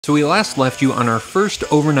So we last left you on our first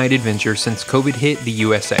overnight adventure since COVID hit the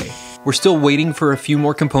USA. We're still waiting for a few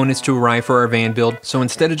more components to arrive for our van build, so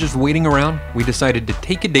instead of just waiting around, we decided to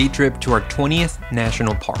take a day trip to our 20th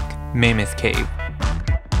national park, Mammoth Cave.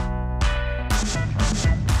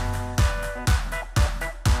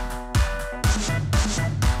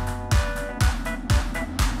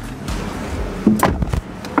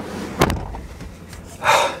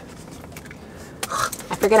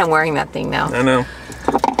 I forget I'm wearing that thing now. I know.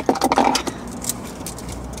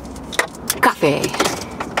 Coffee.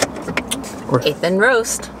 Eighth and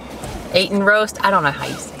roast. Eight and roast. I don't know how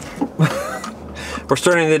you say it. We're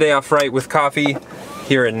starting the day off right with coffee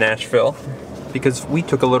here in Nashville because we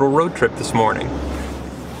took a little road trip this morning.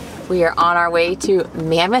 We are on our way to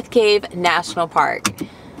Mammoth Cave National Park.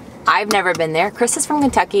 I've never been there. Chris is from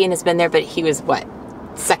Kentucky and has been there, but he was what,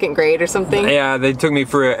 second grade or something? Yeah, they took me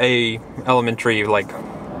for a elementary, like,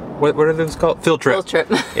 what are those called? Field trip. Field trip.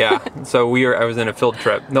 Yeah, so I was in a field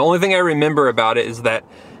trip. The only thing I remember about it is that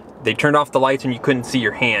they turned off the lights and you couldn't see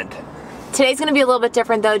your hand. Today's gonna be a little bit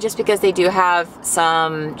different though, just because they do have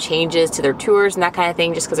some changes to their tours and that kind of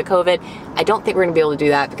thing just because of COVID. I don't think we're gonna be able to do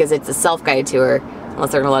that because it's a self-guided tour,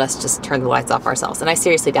 unless they're gonna let us just turn the lights off ourselves. And I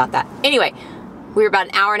seriously doubt that. Anyway, we're about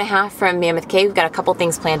an hour and a half from Mammoth Cave. We've got a couple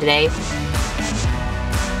things planned today.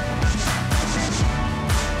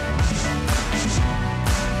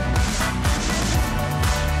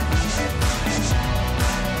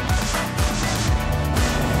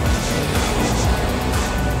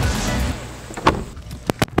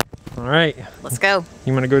 All right. Let's go.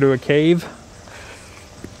 You want to go to a cave? Do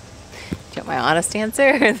you want my honest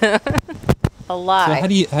answer? A lie. So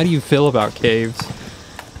how do you feel about caves?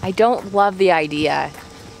 I don't love the idea.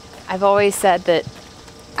 I've always said that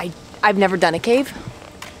I've never done a cave,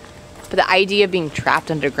 but the idea of being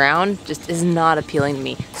trapped underground just is not appealing to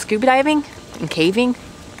me. Scuba diving and caving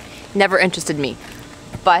never interested me.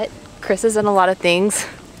 But Chris has done a lot of things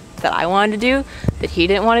that I wanted to do that he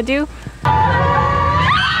didn't want to do.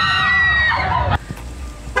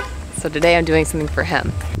 So today I'm doing something for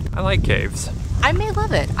him. I like caves. I may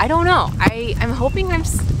love it. I don't know. I'm hoping I'm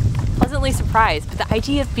pleasantly surprised, but the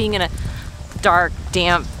idea of being in a dark,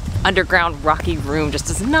 damp, underground, rocky room just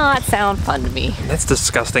does not sound fun to me. That's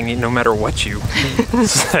disgusting no matter what you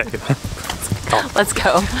say. Let's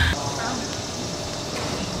go.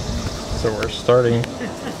 So we're starting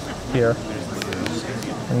here.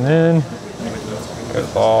 And then it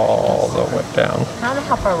goes all the way down. I don't know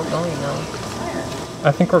how far we're going though.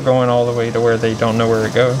 I think we're going all the way to where they don't know where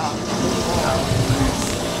it goes.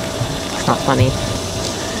 It's not funny.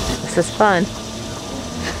 This is fun.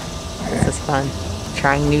 This is fun.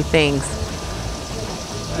 Trying new things.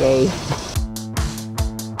 Yay.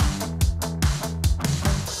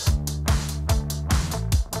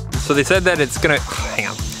 So they said that it's gonna, hang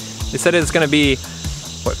on. They said it's gonna be,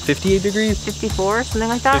 what, 58 degrees? 54, something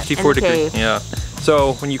like that? 54 degrees, yeah.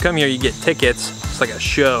 So when you come here, you get tickets. It's like a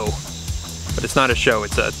show. But it's not a show,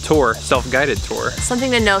 it's a tour, self-guided tour.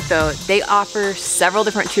 Something to note though, they offer several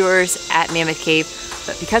different tours at Mammoth Cave,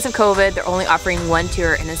 but because of COVID, they're only offering one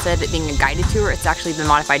tour, and instead of it being a guided tour, it's actually been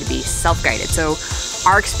modified to be self-guided. So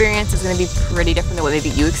our experience is gonna be pretty different than what maybe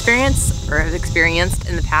you experience or have experienced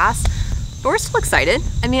in the past, but we're still excited.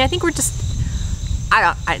 I mean, I think we're just,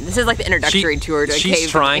 this is like the introductory tour to a cave. She's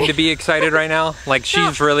trying to be excited right now. Like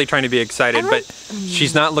she's really trying to be excited, but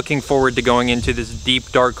she's not looking forward to going into this deep,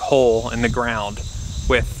 dark hole in the ground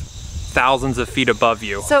with thousands of feet above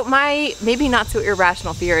you. So my maybe not so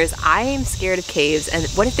irrational fear is I am scared of caves, and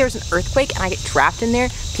what if there's an earthquake and I get trapped in there?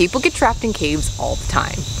 People get trapped in caves all the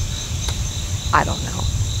time. I don't know.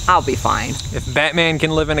 I'll be fine. If Batman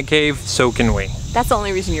can live in a cave, so can we. That's the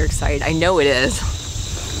only reason you're excited. I know it is.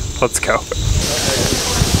 Let's go.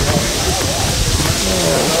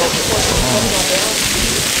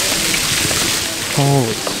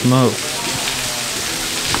 Holy smoke.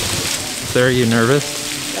 Sarah, are you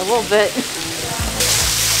nervous? A little bit.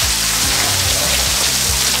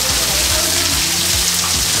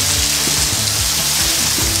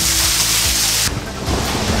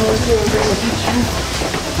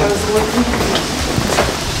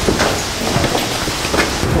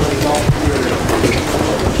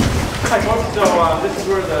 So this is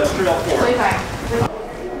where the trail forks.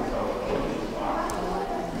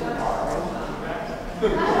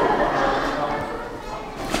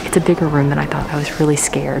 It's a bigger room than I thought. I was really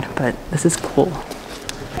scared, but this is cool.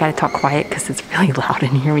 I gotta talk quiet because it's really loud in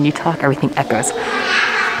here. When you talk, everything echoes.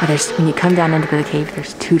 But when you come down into the cave,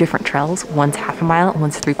 there's two different trails. One's half a mile, and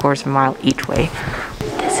one's 3/4 of a mile each way.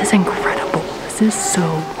 This is incredible. This is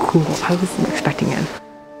so cool. I wasn't expecting it.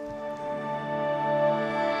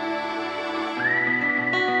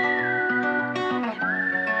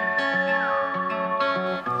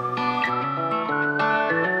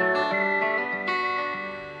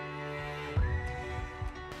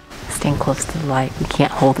 staying close to the light. We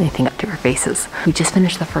can't hold anything up to our faces. We just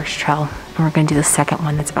finished the first trail and we're gonna do the second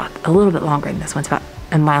one that's about a little bit longer than this one. It's about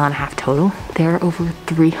 1.5 miles total. There are over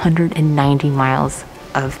 390 miles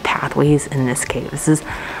of pathways in this cave. This is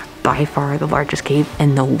by far the largest cave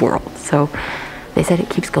in the world. So they said it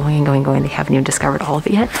keeps going and going and going. They haven't even discovered all of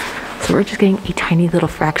it yet. So we're just getting a tiny little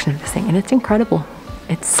fraction of this thing and it's incredible.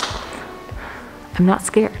 I'm not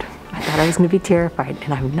scared. I thought I was gonna be terrified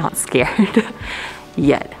and I'm not scared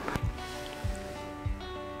yet.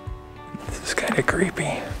 This is kind of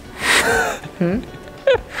creepy.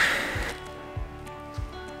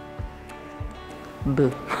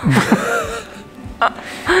 Boo.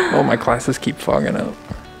 Oh, my glasses keep fogging up.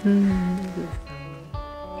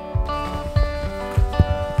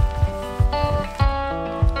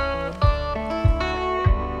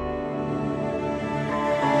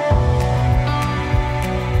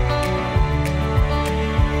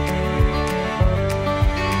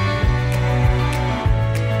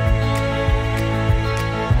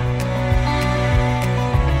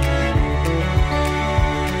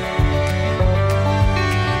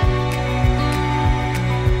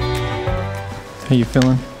 How you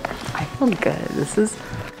feeling? I feel good. This is,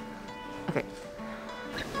 okay.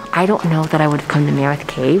 I don't know that I would have come to Mammoth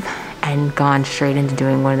Cave and gone straight into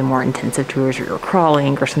doing one of the more intensive tours or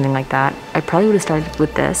crawling or something like that. I probably would have started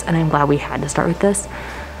with this, and I'm glad we had to start with this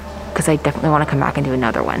because I definitely want to come back and do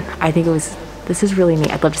another one. I think this is really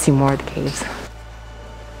neat. I'd love to see more of the caves.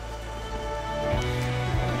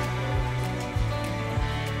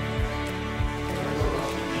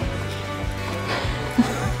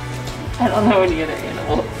 I don't know any other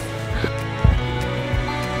animals.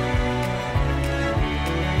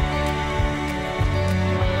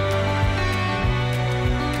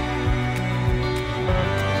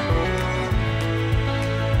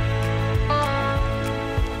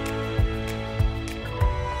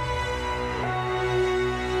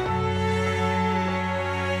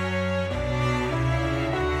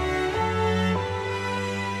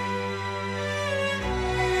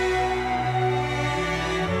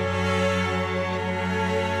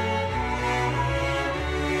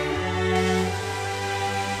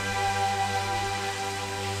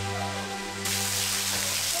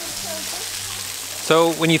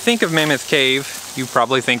 So when you think of Mammoth Cave, you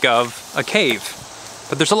probably think of a cave.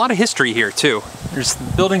 But there's a lot of history here too. There's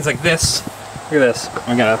buildings like this. Look at this.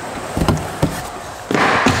 I'm gonna...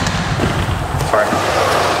 Sorry.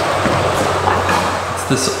 It's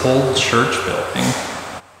this old church building.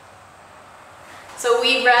 So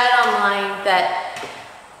we read online that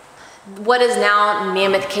what is now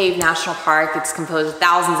Mammoth Cave National Park, it's composed of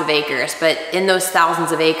thousands of acres, but in those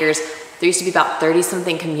thousands of acres, there used to be about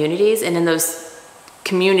 30-something communities, and in those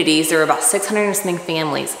communities, there were about 600 and something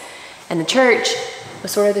families. And the church was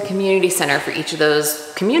sort of the community center for each of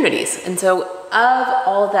those communities. And so of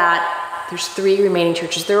all that, there's 3 remaining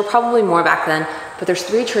churches. There were probably more back then, but there's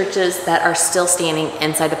 3 churches that are still standing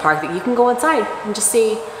inside the park that you can go inside and just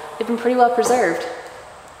see. They've been pretty well preserved.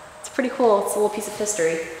 It's pretty cool. It's a little piece of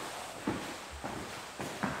history.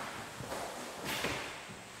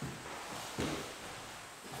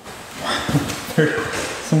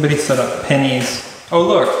 Somebody set up pennies. Oh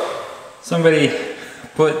look, somebody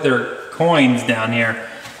put their coins down here.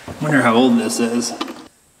 I wonder how old this is.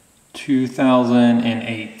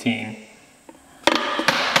 2018.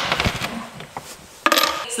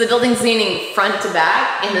 So the building's leaning front to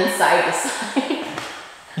back and then side to side.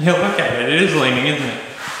 Yeah, look at it. It is leaning, isn't it?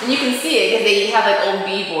 And you can see it because they have like old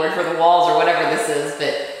beadboard for the walls or whatever this is,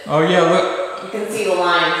 but... Oh yeah, look. You can see the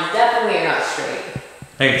lines definitely are not straight.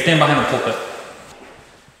 Hey, stand behind the pulpit.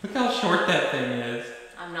 Look how short that thing is.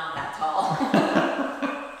 I'm not that tall.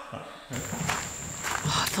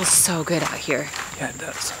 Oh, it feels so good out here. Yeah, it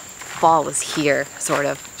does. Fall is here, sort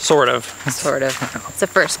of. Sort of. Sort of. It's the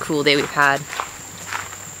first cool day we've had.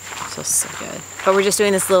 Feels so good. But we're just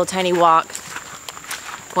doing this little tiny walk,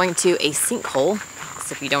 going to a sinkhole.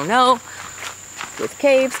 Because if you don't know, with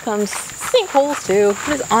caves comes sinkholes too.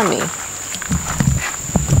 What is on me?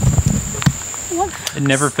 What? It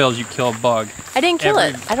never fails you kill a bug. I didn't kill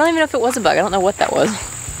it. I don't even know if it was a bug. I don't know what that was.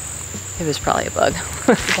 It was probably a bug.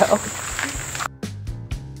 Let's go.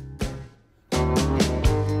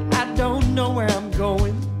 I don't know where I'm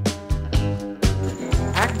going.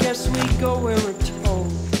 I guess we go where we're told.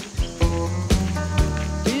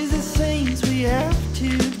 These are things we have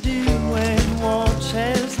to do and watch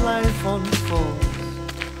as life unfolds.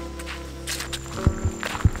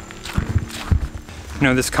 I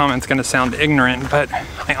know this comment's gonna sound ignorant, but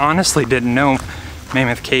I honestly didn't know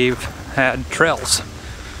Mammoth Cave had trails,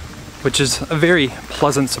 which is a very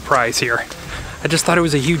pleasant surprise here. I just thought it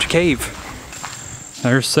was a huge cave.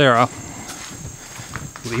 There's Sarah,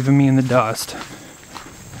 leaving me in the dust.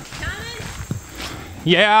 Coming?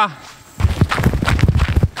 Yeah.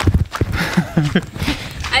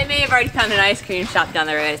 I may have already found an ice cream shop down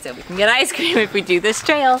the road, so we can get ice cream if we do this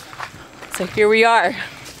trail. So here we are,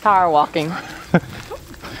 power walking.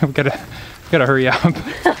 We gotta hurry up. In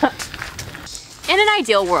an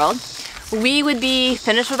ideal world, we would be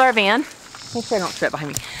finished with our van. Make sure I don't trip behind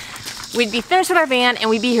me. We'd be finished with our van and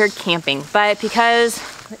we'd be here camping, but because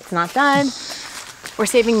it's not done, we're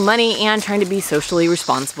saving money and trying to be socially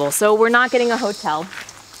responsible. So we're not getting a hotel.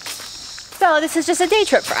 So this is just a day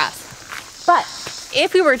trip for us. But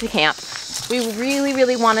if we were to camp, we really,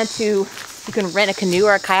 really wanted to, you can rent a canoe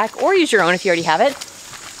or a kayak or use your own if you already have it.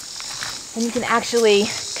 And you can actually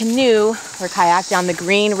canoe or kayak down the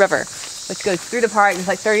Green River, which goes through the park. There's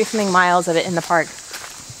like 30-something miles of it in the park.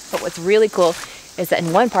 But what's really cool is that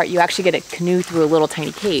in one part you actually get a canoe through a little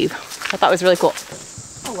tiny cave. I thought it was really cool.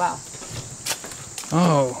 Oh wow.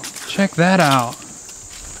 Oh, check that out.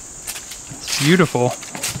 It's beautiful.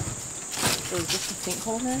 So is this the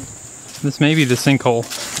sinkhole then? This may be the sinkhole.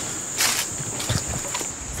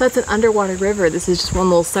 So it's an underwater river. This is just one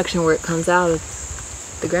little section where it comes out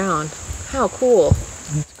of the ground. How cool.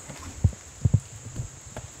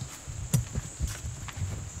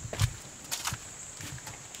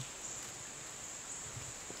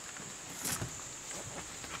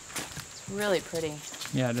 Really pretty.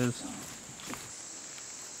 Yeah, it is.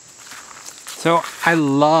 So I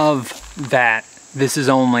love that this is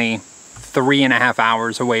only 3.5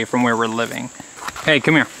 hours away from where we're living. Hey,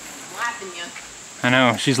 come here. I'm laughing you. I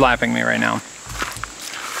know, she's laughing me right now.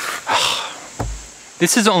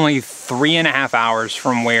 This is only 3.5 hours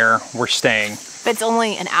from where we're staying. But it's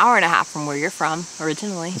only an hour and a half from where you're from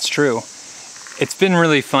originally. It's true. It's been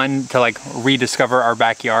really fun to like rediscover our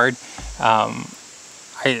backyard.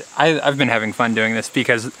 I've been having fun doing this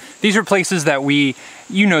because these are places that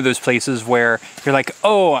you know those places where you're like,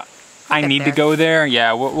 oh, I need to go there.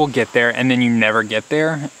 Yeah, we'll get there. And then you never get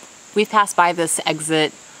there. We've passed by this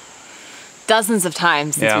exit dozens of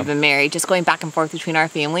times since we've been married, just going back and forth between our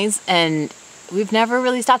families. And we've never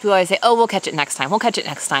really stopped. We always say, oh, we'll catch it next time. We'll catch it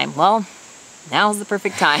next time. Well, now's the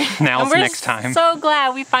perfect time. Now's next time. So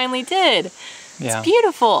glad we finally did. Yeah. It's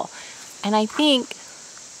beautiful. And I think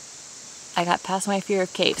I got past my fear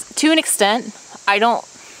of caves. To an extent, I'm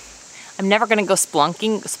never gonna go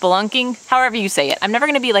spelunking, however you say it. I'm never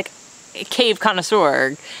gonna be like a cave connoisseur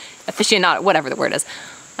or aficionado, whatever the word is.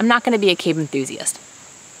 I'm not gonna be a cave enthusiast.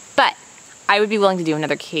 But I would be willing to do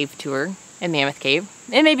another cave tour in Mammoth Cave.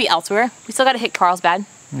 And maybe elsewhere. We still gotta hit Carlsbad.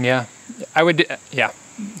 Yeah, I would, yeah.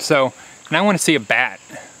 So, and I wanna see a bat.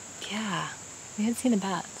 Yeah, we haven't seen the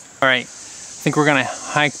bats. All right, I think we're gonna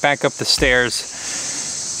hike back up the stairs.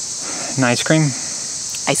 An ice cream?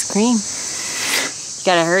 Ice cream? You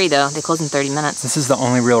gotta hurry though, they close in 30 minutes. This is the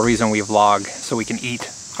only real reason we vlog, so we can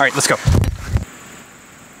eat. All right, let's go.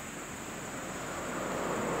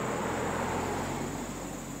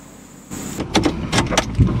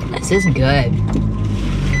 This is good.